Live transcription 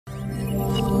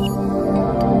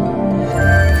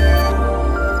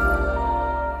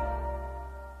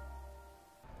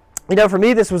You know, for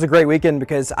me, this was a great weekend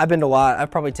because I've been to a lot.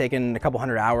 I've probably taken a couple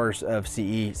hundred hours of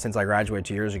CE since I graduated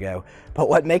 2 years ago. But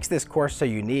what makes this course so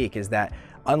unique is that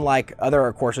unlike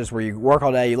other courses where you work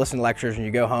all day, you listen to lectures and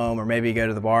you go home or maybe you go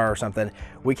to the bar or something,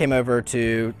 we came over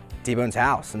to T-Bone's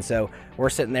house. And so we're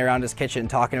sitting there around his kitchen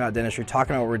talking about dentistry,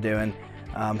 talking about what we're doing,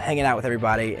 hanging out with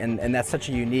everybody. And that's such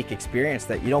a unique experience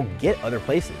that you don't get other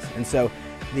places. And so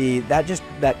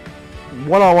that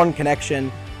one-on-one connection,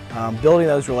 building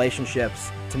those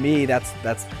relationships, to me,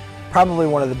 that's probably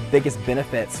one of the biggest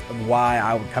benefits of why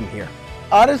I would come here.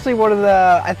 Honestly,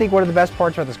 I think one of the best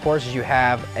parts about this course is you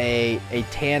have a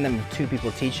tandem of two people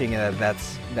teaching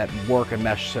that work and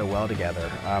mesh so well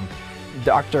together.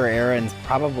 Dr. Aaron's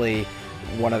probably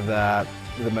one of the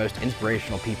most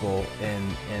inspirational people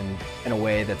in a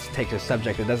way that takes a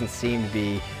subject that doesn't seem to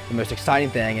be the most exciting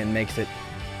thing and makes it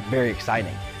very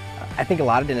exciting. I think a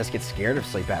lot of dentists get scared of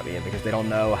sleep apnea because they don't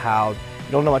know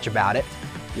much about it.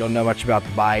 You don't know much about the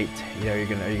bite. You know, you're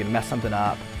gonna mess something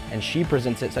up. And she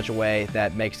presents it in such a way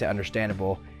that makes it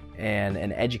understandable and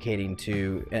educating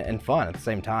and fun at the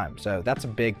same time. So that's a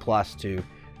big plus to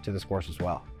this course as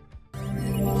well.